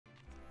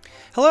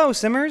Hello,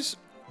 Simmers!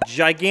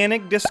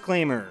 Gigantic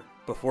disclaimer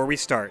before we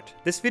start.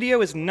 This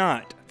video is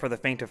not for the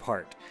faint of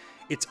heart.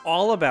 It's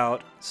all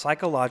about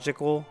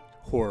psychological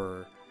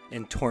horror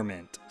and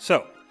torment.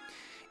 So,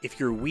 if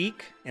you're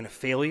weak and a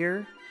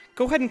failure,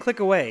 go ahead and click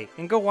away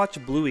and go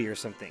watch Bluey or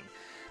something.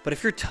 But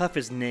if you're tough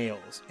as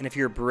nails, and if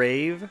you're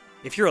brave,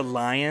 if you're a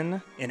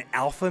lion, an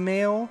alpha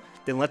male,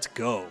 then let's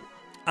go.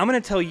 I'm going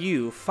to tell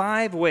you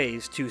 5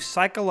 ways to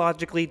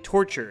psychologically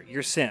torture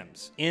your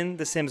Sims in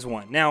The Sims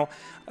 1. Now,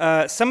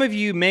 some of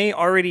you may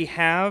already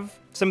have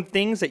some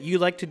things that you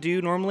like to do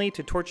normally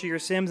to torture your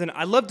Sims, and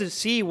I'd love to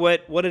see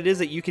what it is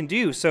that you can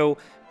do. So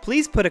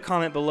please put a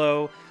comment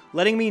below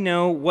letting me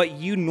know what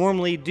you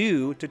normally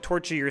do to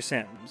torture your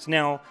Sims.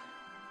 Now,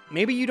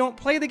 maybe you don't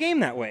play the game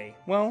that way.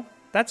 Well,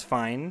 that's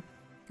fine.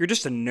 You're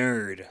just a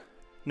nerd.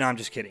 No, I'm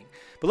just kidding.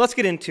 But let's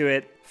get into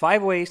it.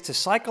 5 ways to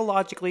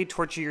psychologically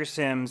torture your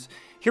Sims.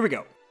 Here we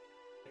go.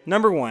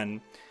 Number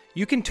 1,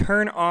 you can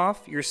turn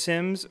off your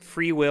Sims'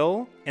 free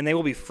will and they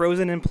will be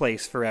frozen in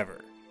place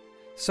forever.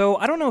 So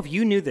I don't know if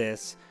you knew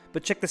this,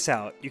 but check this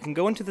out. You can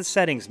go into the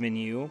settings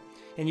menu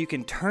and you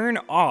can turn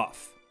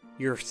off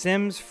your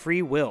Sims'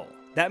 free will.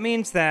 That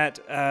means that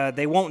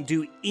they won't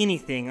do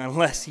anything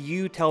unless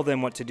you tell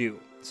them what to do.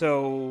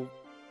 So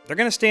they're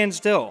gonna stand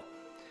still.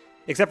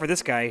 Except for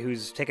this guy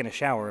who's taking a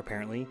shower,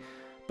 apparently.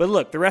 But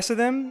look, the rest of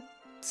them,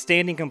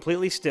 standing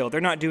completely still.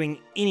 They're not doing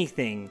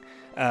anything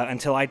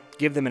until I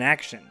give them an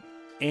action.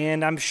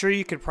 And I'm sure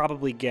you could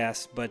probably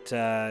guess, but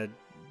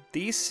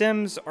these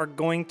Sims are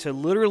going to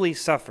literally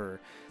suffer.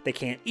 They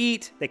can't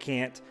eat, they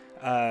can't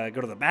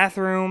go to the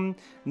bathroom,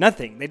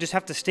 nothing. They just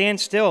have to stand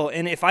still.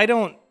 And if I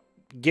don't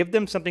give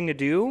them something to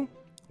do,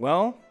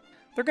 well,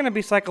 they're going to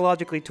be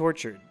psychologically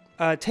tortured.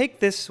 Take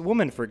this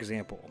woman, for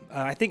example.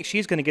 I think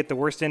she's going to get the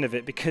worst end of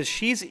it because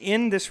she's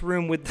in this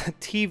room with the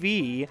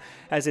TV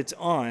as it's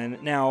on.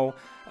 Now,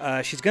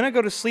 she's going to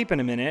go to sleep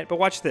in a minute, but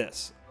watch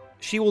this.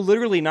 She will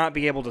literally not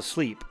be able to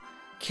sleep.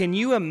 Can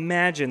you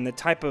imagine the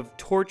type of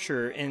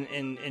torture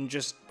and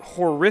just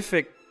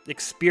horrific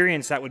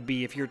experience that would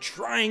be if you're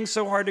trying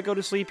so hard to go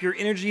to sleep, your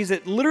energy is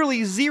at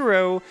literally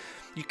 0,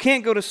 you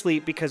can't go to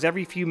sleep because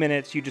every few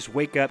minutes you just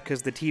wake up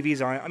because the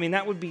TV's on. I mean,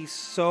 that would be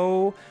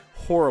so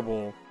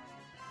horrible.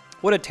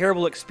 What a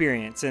terrible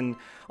experience, and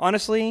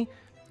honestly,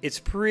 it's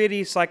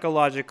pretty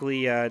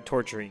psychologically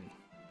torturing.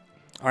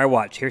 All right,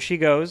 watch. Here she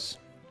goes,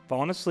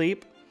 falling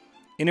asleep.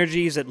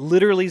 Energy is at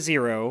literally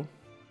 0,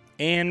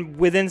 and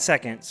within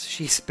seconds,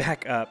 she's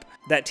back up.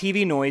 That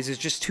TV noise is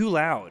just too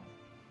loud.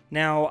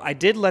 Now, I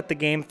did let the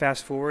game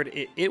fast forward.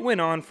 It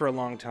went on for a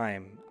long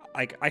time.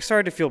 I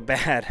started to feel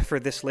bad for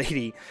this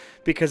lady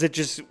because it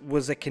just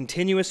was a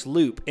continuous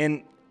loop,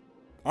 and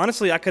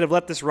honestly, I could have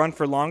let this run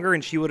for longer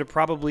and she would have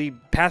probably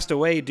passed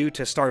away due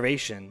to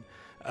starvation.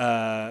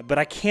 But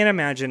I can't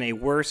imagine a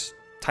worse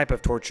type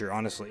of torture,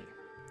 honestly.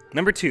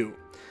 Number 2,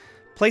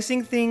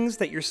 placing things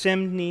that your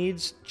Sim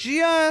needs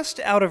just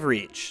out of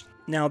reach.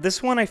 Now,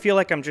 this one I feel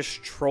like I'm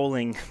just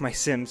trolling my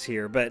Sims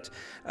here, but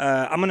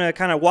I'm going to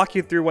kind of walk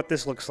you through what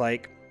this looks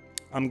like.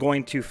 I'm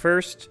going to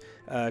first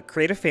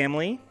create a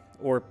family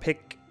or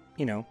pick,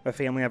 a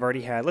family I've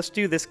already had. Let's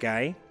do this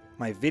guy,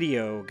 my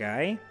video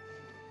guy.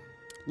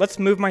 Let's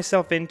move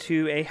myself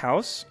into a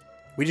house.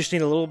 We just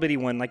need a little bitty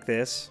one like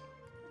this.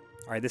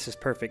 All right, this is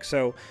perfect.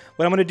 So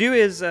what I'm going to do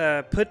is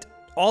put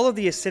all of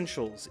the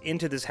essentials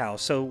into this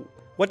house. So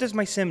what does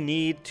my Sim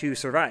need to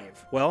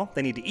survive? Well,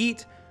 they need to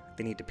eat,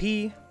 they need to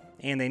pee,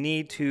 and they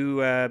need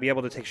to be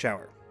able to take a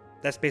shower.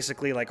 That's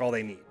basically like all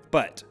they need.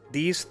 But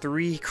these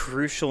 3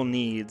 crucial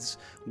needs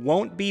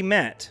won't be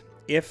met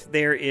if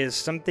there is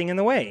something in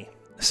the way.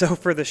 So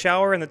for the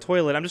shower and the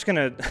toilet, I'm just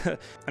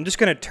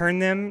gonna turn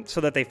them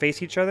so that they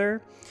face each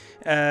other,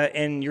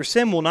 and your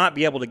Sim will not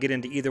be able to get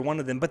into either one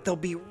of them, but they'll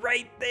be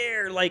right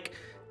there. Like,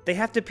 they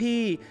have to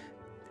pee,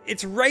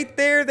 it's right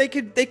there. They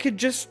could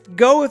just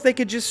go if they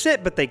could just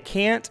sit, but they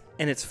can't,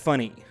 and it's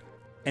funny.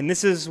 And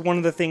this is one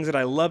of the things that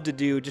I love to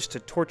do just to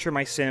torture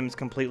my Sims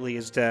completely,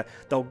 is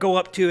they'll go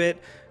up to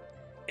it,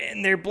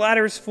 and their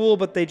bladder's full,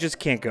 but they just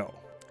can't go.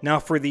 Now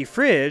for the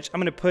fridge, I'm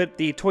gonna put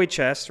the toy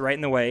chest right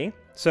in the way.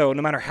 So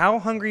no matter how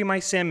hungry my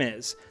Sim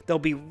is, they'll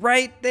be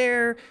right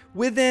there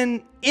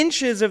within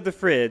inches of the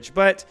fridge,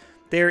 but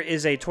there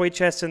is a toy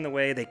chest in the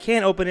way. They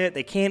can't open it,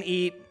 they can't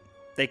eat,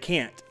 they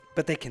can't,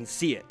 but they can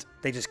see it.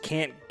 They just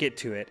can't get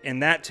to it.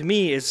 And that to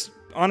me is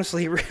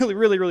honestly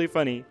really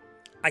funny.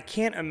 I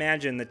can't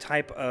imagine the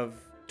type of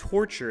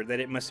torture that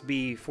it must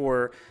be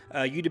for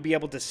you to be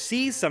able to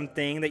see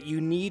something that you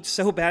need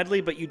so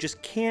badly, but you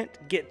just can't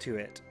get to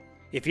it.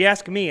 If you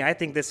ask me, I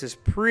think this is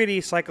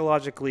pretty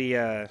psychologically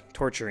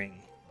torturing.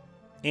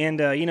 And,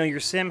 your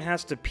Sim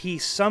has to pee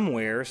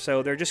somewhere,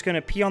 so they're just going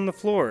to pee on the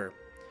floor.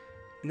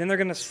 And then they're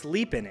going to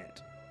sleep in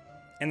it.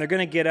 And they're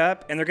going to get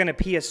up, and they're going to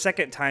pee a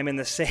second time in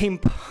the same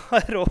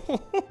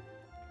puddle.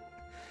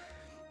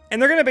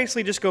 And they're going to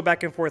basically just go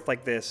back and forth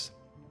like this,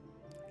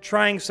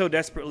 trying so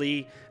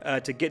desperately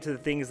to get to the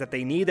things that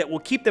they need that will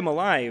keep them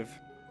alive,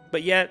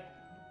 but yet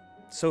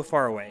so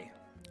far away.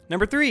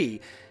 Number 3,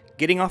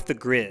 getting off the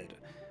grid.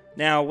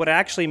 Now, what I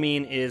actually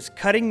mean is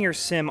cutting your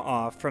sim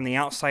off from the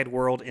outside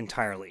world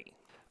entirely.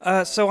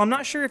 So I'm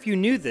not sure if you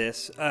knew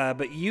this,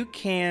 but you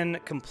can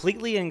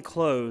completely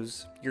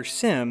enclose your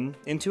sim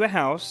into a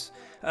house,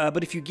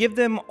 but if you give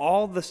them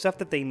all the stuff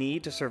that they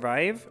need to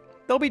survive,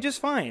 they'll be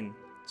just fine.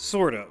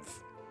 Sort of.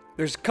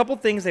 There's a couple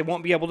things they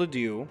won't be able to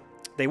do.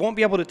 They won't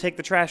be able to take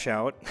the trash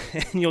out,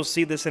 and you'll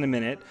see this in a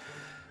minute.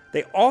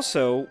 They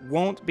also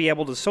won't be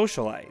able to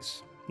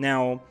socialize.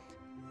 Now,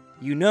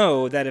 you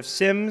know that if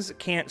Sims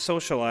can't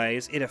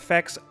socialize, it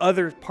affects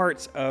other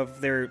parts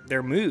of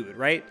their mood,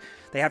 right?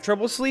 They have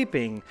trouble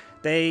sleeping.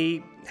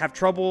 They have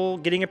trouble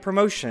getting a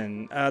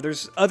promotion.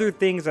 There's other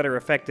things that are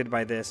affected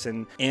by this,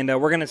 and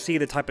we're going to see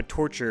the type of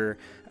torture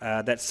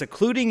that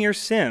secluding your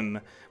Sim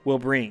will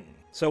bring.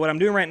 So what I'm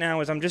doing right now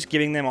is I'm just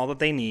giving them all that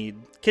they need.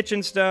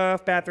 Kitchen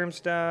stuff, bathroom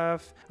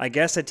stuff, I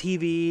guess a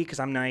TV,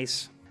 because I'm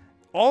nice.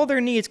 All their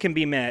needs can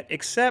be met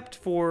except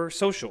for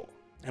social.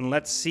 And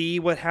let's see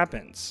what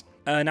happens.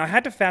 Now I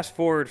had to fast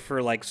forward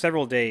for like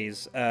several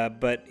days,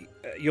 but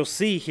you'll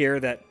see here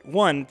that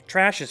one,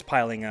 trash is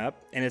piling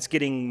up and it's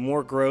getting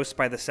more gross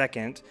by the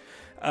second.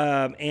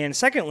 And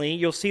secondly,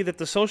 you'll see that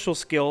the social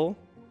skill,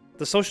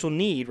 the social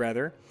need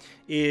rather,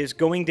 is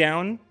going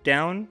down,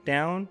 down,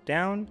 down,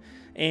 down,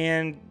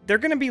 and they're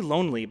going to be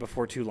lonely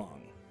before too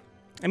long.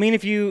 I mean,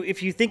 if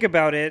you think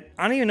about it,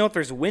 I don't even know if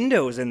there's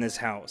windows in this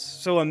house.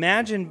 So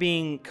imagine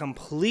being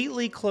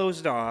completely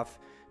closed off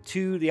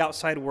to the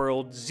outside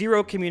world,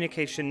 zero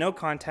communication, no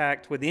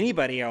contact with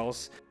anybody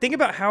else. Think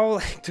about how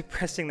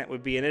depressing that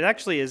would be, and it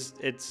actually is.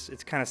 It's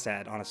kind of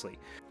sad, honestly.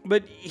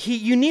 But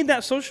you need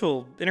that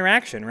social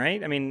interaction,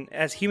 right? I mean,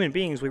 as human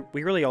beings,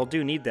 we really all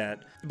do need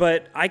that.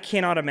 But I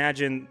cannot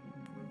imagine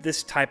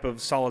this type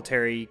of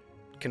solitary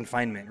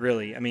confinement,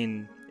 really. I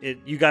mean,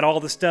 you got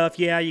all the stuff,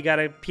 yeah, you got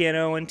a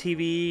piano and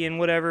TV and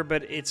whatever,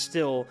 but it's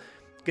still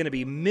going to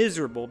be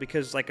miserable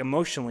because, like,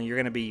 emotionally, you're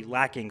going to be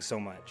lacking so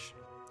much.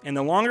 And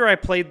the longer I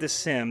played this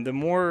sim, the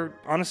more,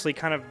 honestly,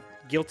 kind of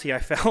guilty I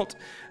felt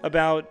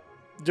about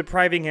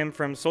depriving him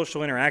from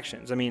social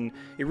interactions. I mean,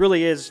 it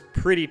really is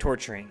pretty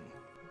torturing.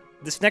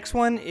 This next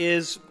one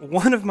is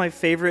one of my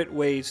favorite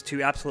ways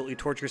to absolutely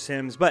torture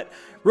Sims. But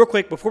real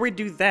quick, before we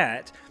do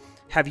that,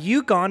 have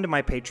you gone to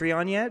my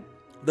Patreon yet?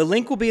 The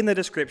link will be in the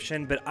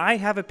description, but I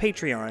have a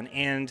Patreon,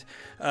 and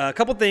a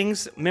couple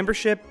things.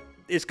 Membership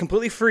is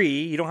completely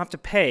free. You don't have to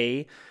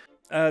pay.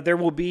 There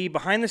will be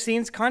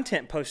behind-the-scenes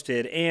content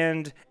posted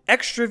and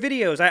extra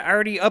videos. I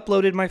already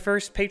uploaded my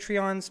first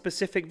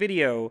Patreon-specific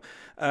video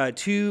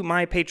to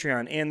my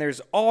Patreon, and there's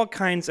all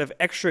kinds of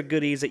extra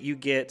goodies that you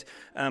get.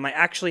 I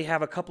actually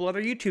have a couple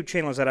other YouTube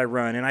channels that I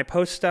run, and I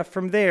post stuff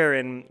from there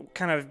and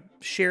kind of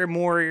share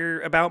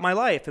more about my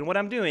life and what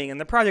I'm doing and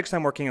the projects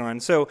I'm working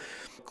on. So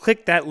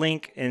click that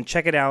link and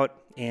check it out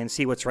and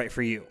see what's right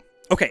for you.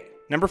 Okay,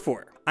 number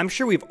 4. I'm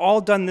sure we've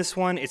all done this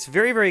one. It's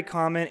very, very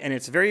common, and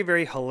it's very,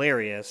 very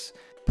hilarious.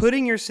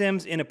 Putting your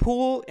Sims in a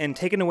pool and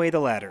taking away the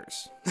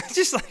ladders.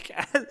 Just like,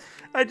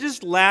 I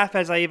just laugh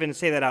as I even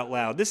say that out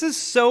loud. This is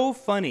so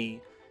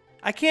funny.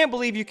 I can't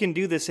believe you can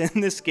do this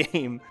in this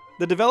game.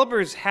 The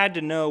developers had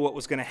to know what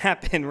was going to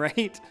happen,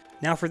 right?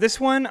 Now for this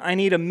one, I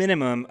need a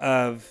minimum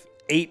of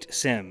 8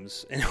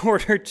 Sims in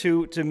order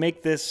to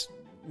make this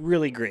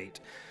really great.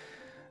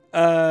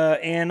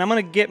 And I'm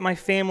going to get my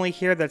family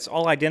here that's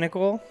all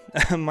identical.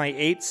 My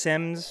 8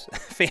 Sims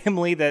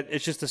family that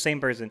it's just the same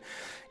person.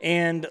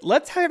 And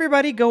let's have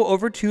everybody go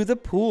over to the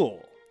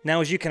pool.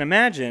 Now, as you can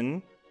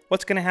imagine,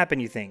 what's going to happen,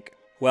 you think?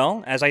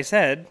 Well, as I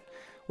said,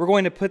 we're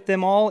going to put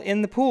them all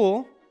in the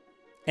pool,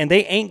 and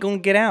they ain't going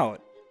to get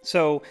out.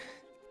 So,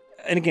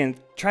 and again,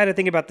 try to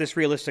think about this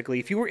realistically.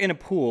 If you were in a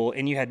pool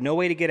and you had no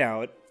way to get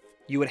out,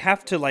 you would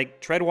have to, like,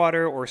 tread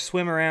water or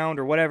swim around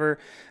or whatever,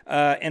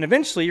 and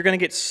eventually you're going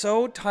to get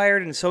so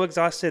tired and so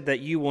exhausted that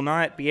you will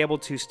not be able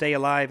to stay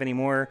alive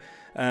anymore,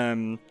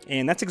 and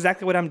that's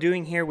exactly what I'm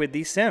doing here with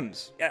these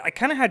Sims. I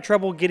kind of had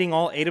trouble getting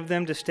all 8 of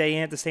them to stay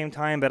in at the same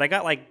time, but I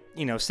got, like,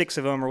 6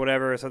 of them or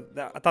whatever, so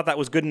I thought that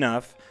was good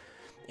enough.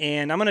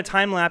 And I'm going to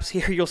time-lapse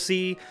here. You'll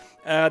see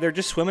they're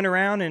just swimming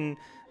around and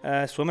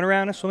swimming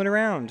around and swimming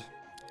around.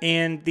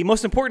 And the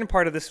most important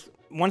part of this,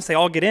 once they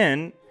all get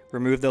in,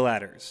 remove the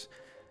ladders.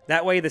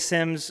 That way the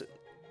Sims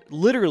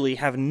literally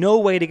have no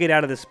way to get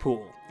out of this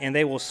pool, and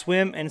they will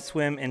swim and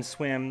swim and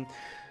swim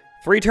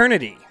for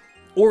eternity,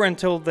 or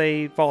until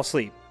they fall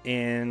asleep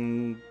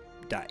and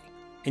die.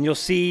 And you'll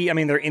see, I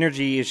mean, their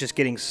energy is just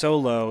getting so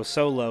low,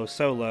 so low,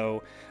 so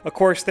low. Of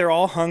course, they're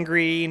all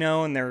hungry,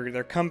 and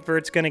their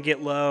comfort's going to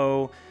get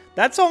low.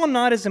 That's all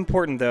not as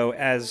important, though,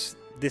 as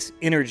this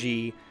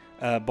energy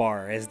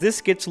bar. As this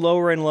gets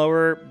lower and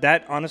lower,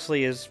 that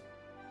honestly is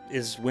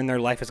when their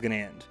life is going to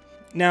end.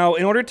 Now,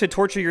 in order to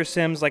torture your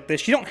Sims like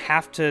this, you don't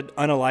have to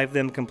unalive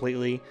them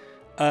completely.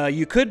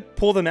 You could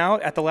pull them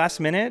out at the last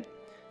minute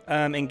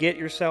and get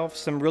yourself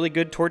some really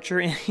good torture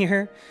in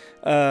here.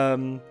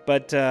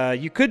 But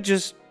you could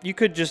just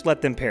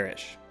let them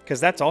perish, because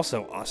that's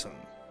also awesome.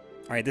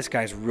 All right, this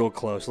guy's real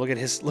close. Look at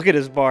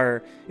his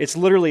bar. It's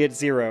literally at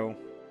 0.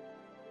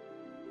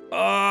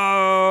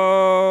 Oh!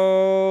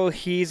 Oh,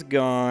 he's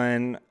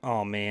gone.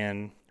 Oh,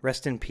 man.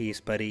 Rest in peace,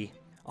 buddy.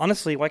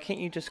 Honestly, why can't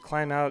you just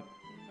climb out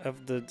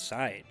of the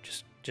side?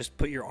 Just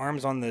put your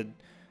arms on the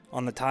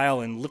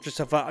tile and lift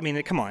yourself up. I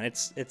mean, come on.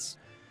 It's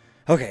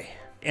okay.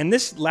 And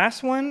this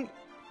last one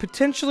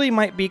potentially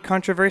might be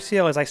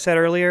controversial, as I said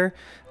earlier,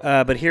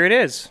 but here it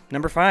is.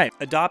 Number 5,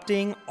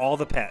 adopting all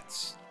the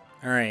pets.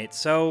 All right,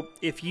 so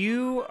if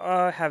you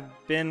have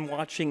been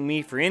watching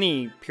me for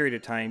any period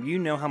of time, you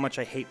know how much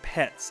I hate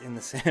pets in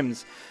The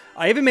Sims.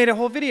 I even made a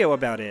whole video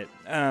about it.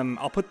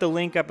 I'll put the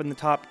link up in the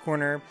top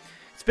corner.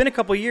 It's been a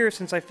couple years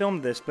since I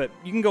filmed this, but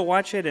you can go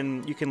watch it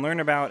and you can learn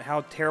about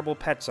how terrible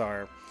pets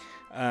are.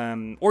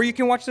 Or you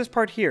can watch this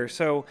part here.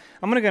 So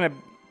I'm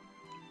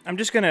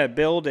just gonna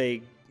build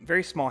a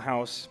very small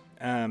house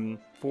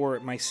for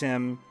my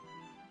sim,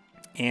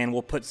 and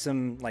we'll put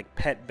some like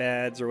pet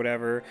beds or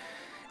whatever.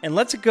 And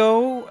let's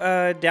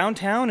go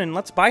downtown and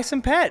let's buy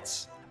some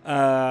pets.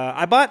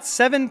 I bought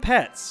 7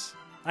 pets.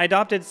 I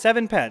adopted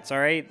 7 pets, all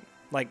right?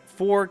 Like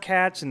 4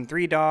 cats and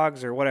 3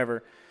 dogs or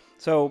whatever.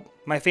 So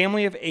my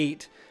family of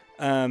 8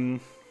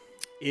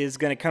 is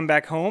going to come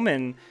back home,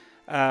 and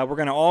we're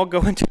going to all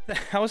go into the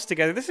house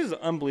together. This is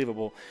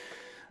unbelievable.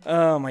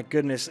 Oh, my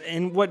goodness.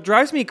 And what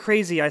drives me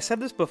crazy, I said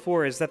this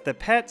before, is that the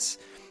pets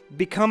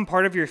become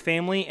part of your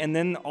family, and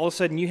then all of a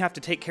sudden you have to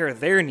take care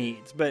of their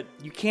needs, but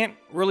you can't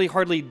really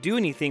hardly do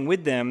anything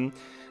with them.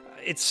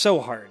 It's so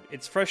hard.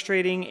 It's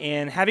frustrating,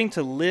 and having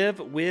to live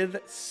with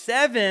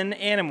 7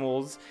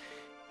 animals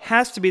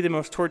has to be the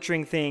most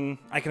torturing thing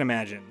I can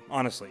imagine,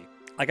 honestly.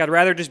 Like, I'd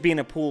rather just be in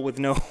a pool with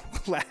no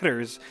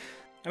ladders.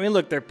 I mean,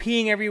 look, they're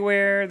peeing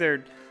everywhere.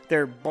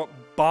 They're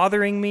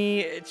bothering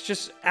me. It's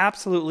just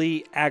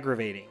absolutely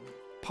aggravating.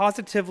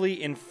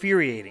 Positively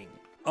infuriating.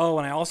 Oh,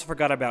 and I also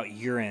forgot about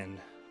urine.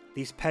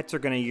 These pets are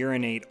going to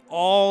urinate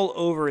all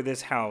over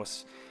this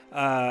house,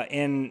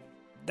 and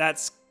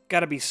that's got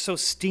to be so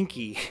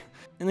stinky.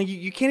 And like,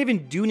 you can't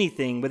even do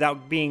anything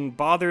without being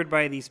bothered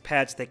by these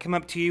pets. They come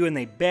up to you and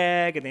they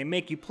beg and they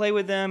make you play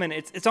with them, and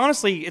it's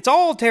honestly, it's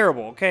all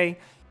terrible, okay?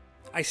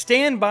 I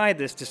stand by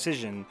this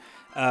decision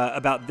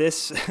about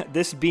this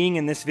being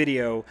in this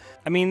video.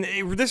 I mean,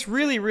 this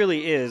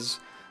really is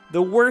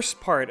the worst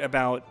part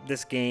about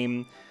this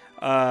game.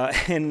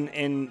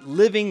 And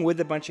living with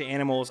a bunch of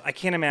animals, I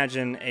can't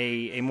imagine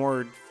a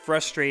more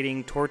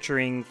frustrating,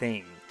 torturing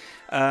thing.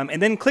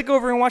 And then click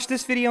over and watch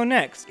this video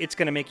next. It's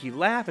going to make you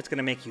laugh, it's going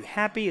to make you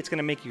happy, it's going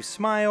to make you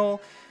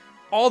smile,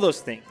 all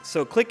those things.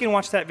 So click and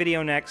watch that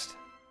video next,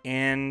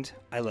 and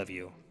I love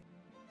you.